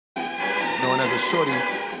shorty,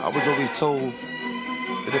 I was always told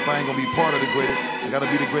that if I ain't gonna be part of the greatest, I gotta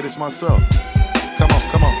be the greatest myself. Come on,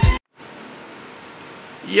 come on.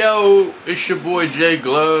 Yo, it's your boy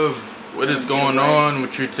JGlove. What is going on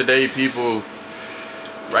with you today, people?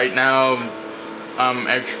 Right now, I'm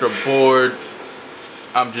extra bored.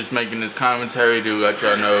 I'm just making this commentary to let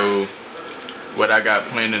y'all know what I got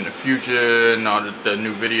planned in the future and all the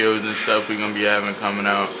new videos and stuff we're gonna be having coming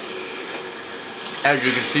out. As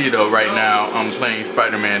you can see though, right now I'm playing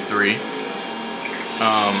Spider-Man 3.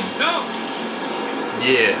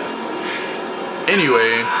 Yeah.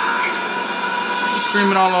 Anyway, I'm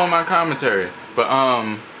screaming all on my commentary, but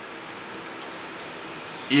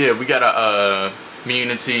yeah, we got me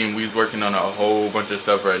and the team. We's working on a whole bunch of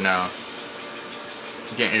stuff right now.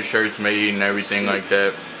 Getting shirts made and everything like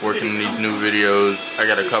that. Working on these new videos. I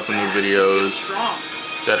got a couple new videos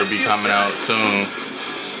that'll be coming out soon.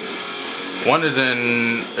 One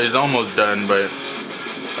is almost done, but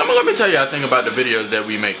let me tell you a thing about the videos that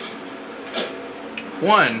we make.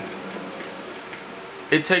 One,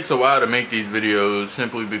 it takes a while to make these videos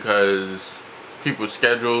simply because people's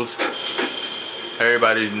schedules.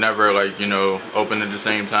 Everybody's never open at the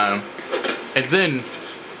same time. And then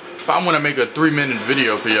if I want to make a 3-minute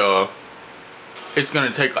video for y'all, it's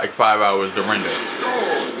gonna take like 5 hours to render.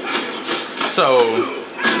 So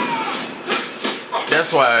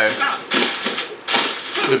that's why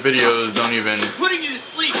the videos don't even be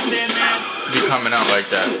coming out like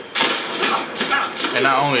that. And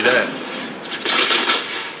not only that,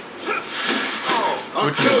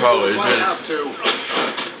 what you can call it, it's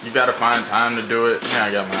just, you gotta find time to do it. Yeah,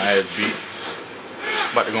 I got my ass beat.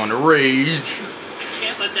 About to go into rage.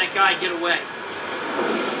 Can't let that guy get away.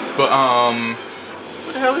 But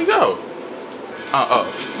where the hell he go?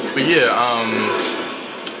 But yeah,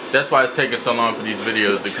 that's why it's taking so long for these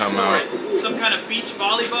videos to come out. Some kind of beach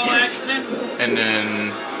volleyball accident? And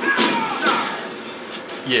then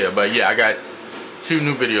yeah, I got 2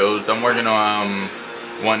 new videos. I'm working on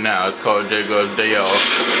one now. It's called JGlove Day Off.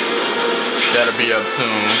 That'll be up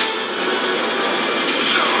soon.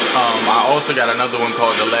 I also got another one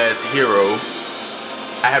called The Last Hero.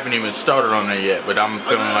 I haven't even started on that yet, but I'm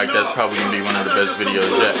feeling like that's probably going to be one of the best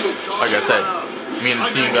videos yet. Like I said, me and the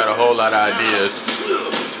team got a whole lot of ideas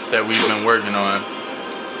that we've been working on.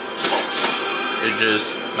 It just,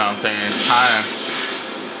 you know what I'm saying,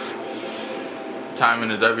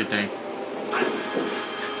 timing is everything.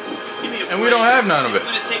 And we don't have none of it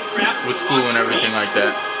with school and everything like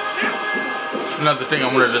that. Another thing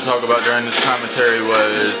I wanted to talk about during this commentary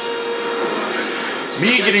was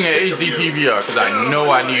me getting an HD PVR, because I know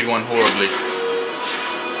I need one horribly.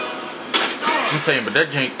 I'm saying, but that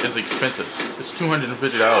jank is expensive. It's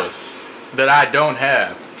 $250 that I don't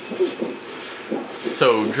have.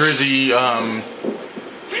 So Drizzy,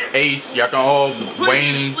 Ace, y'all can all,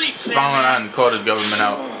 Wayne, Spawn, I done call this government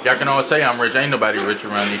out. Y'all can all say I'm rich. Ain't nobody rich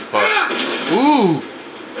around these parts. Ooh!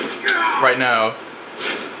 Right now,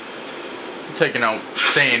 I'm taking out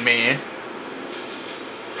Sandman.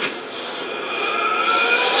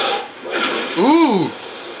 Ooh!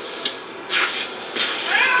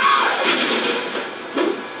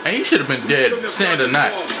 And he should have been dead, sand or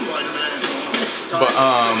not. But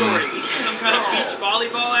some kind of beach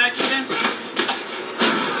volleyball accident?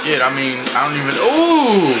 Yeah, I mean, I don't even.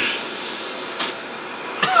 Ooh!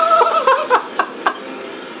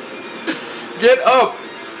 Get up!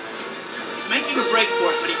 He's making a break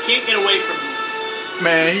for it, but he can't get away from me.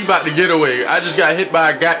 Man, he about to get away. I just got hit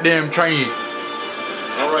by a goddamn train.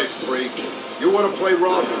 Alright, freak. You want to play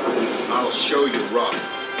rough? I'll show you rough.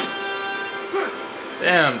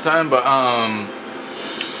 Damn, son, but I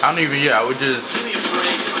don't even, I would just,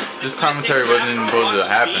 this commentary wasn't even supposed to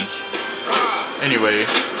happen. Anyway,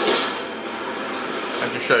 I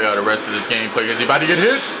can show y'all the rest of this gameplay. Is he about to get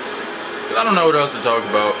hit? Cause I don't know what else to talk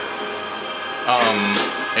about.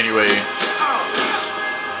 Anyway,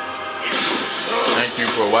 thank you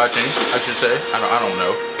for watching, I should say. I don't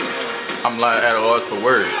know. I'm at a loss for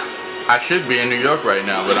words. I should be in New York right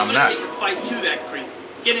now, but I'm not. Take a fight to that creep.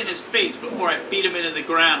 Get in his face before I beat him into the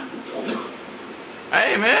ground.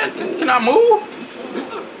 Hey man, can I move?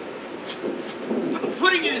 I'm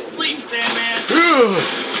putting you to sleep, Sandman.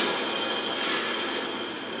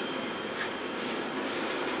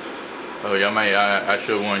 Oh, y'all might, I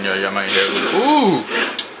should warn y'all, y'all might hear it. Ooh!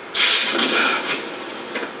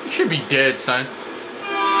 You should be dead, son.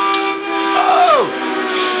 Oh!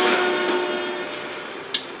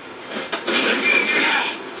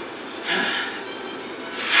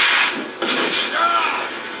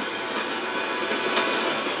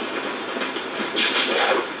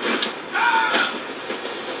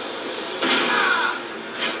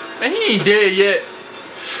 Man, he ain't dead yet.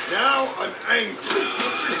 Now I'm angry.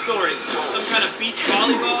 What's your story? Some kind of beach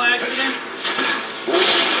volleyball accident?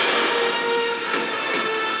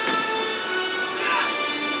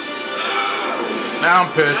 Now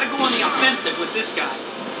I'm pissed. Gotta go on the offensive with this guy.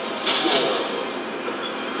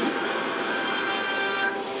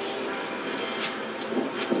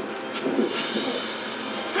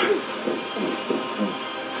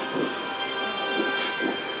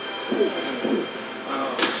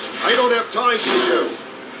 I don't have time for you.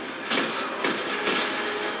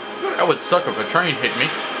 That would suck if a train hit me.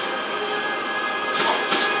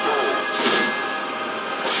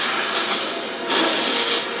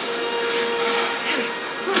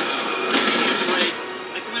 Great.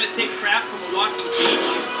 Like I'm gonna take crap from a walking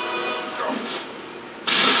beach.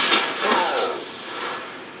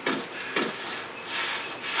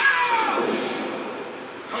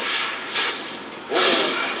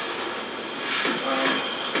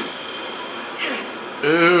 Ooh,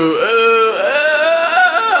 ooh, ooh!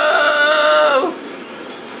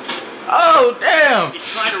 Oh, damn! You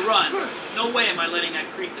try to run. No way am I letting that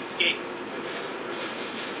creep escape.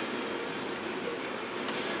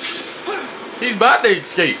 He's about to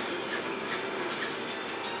escape.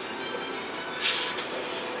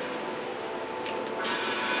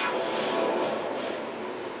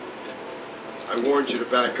 I warned you to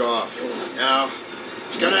back off. Now,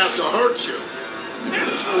 it's gonna have to hurt you.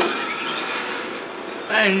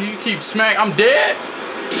 Man, you keep smack. I'm dead?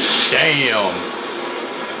 Damn.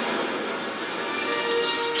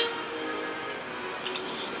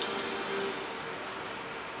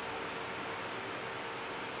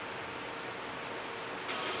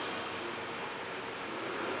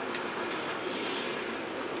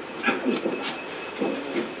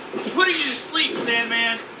 Putting you to sleep,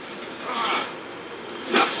 Sandman.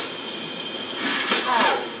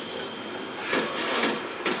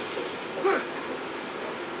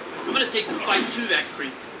 I'm gonna take the fight to that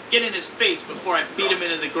creep. Get in his face before I beat him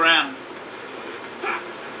into the ground.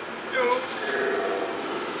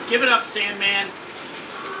 Give it up, Sandman.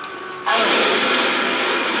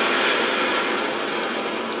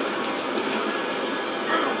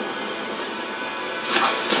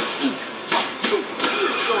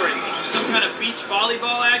 Story. Some kind of beach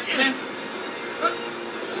volleyball accident?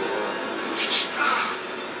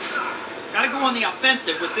 Gotta go on the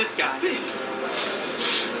offensive with this guy.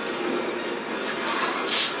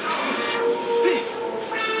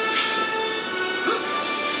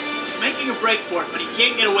 Making a break for it, but he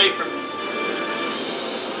can't get away from me.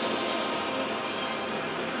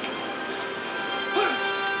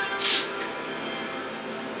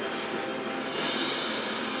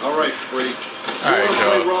 All right, freak. All right, you wanna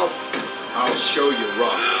play Joe. rough? I'll show you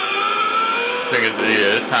rough. I think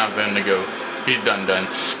it's time for him to go. He's done.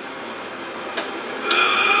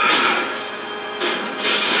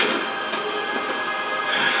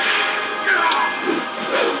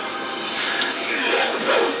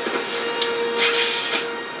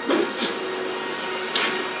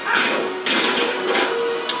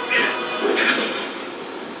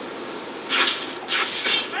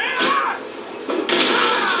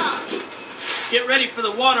 Get ready for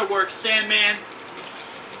the waterworks, Sandman.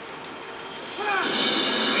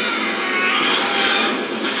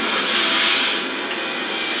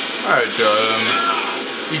 Alright,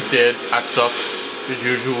 Joe. He's dead. I suck. As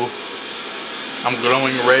usual. I'm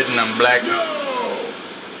glowing red and I'm black. No!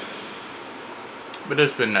 But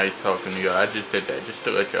it's been nice talking to y'all. I just did that just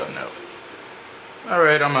to let y'all know.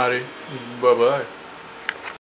 Alright, I'm out of here. Bye-bye.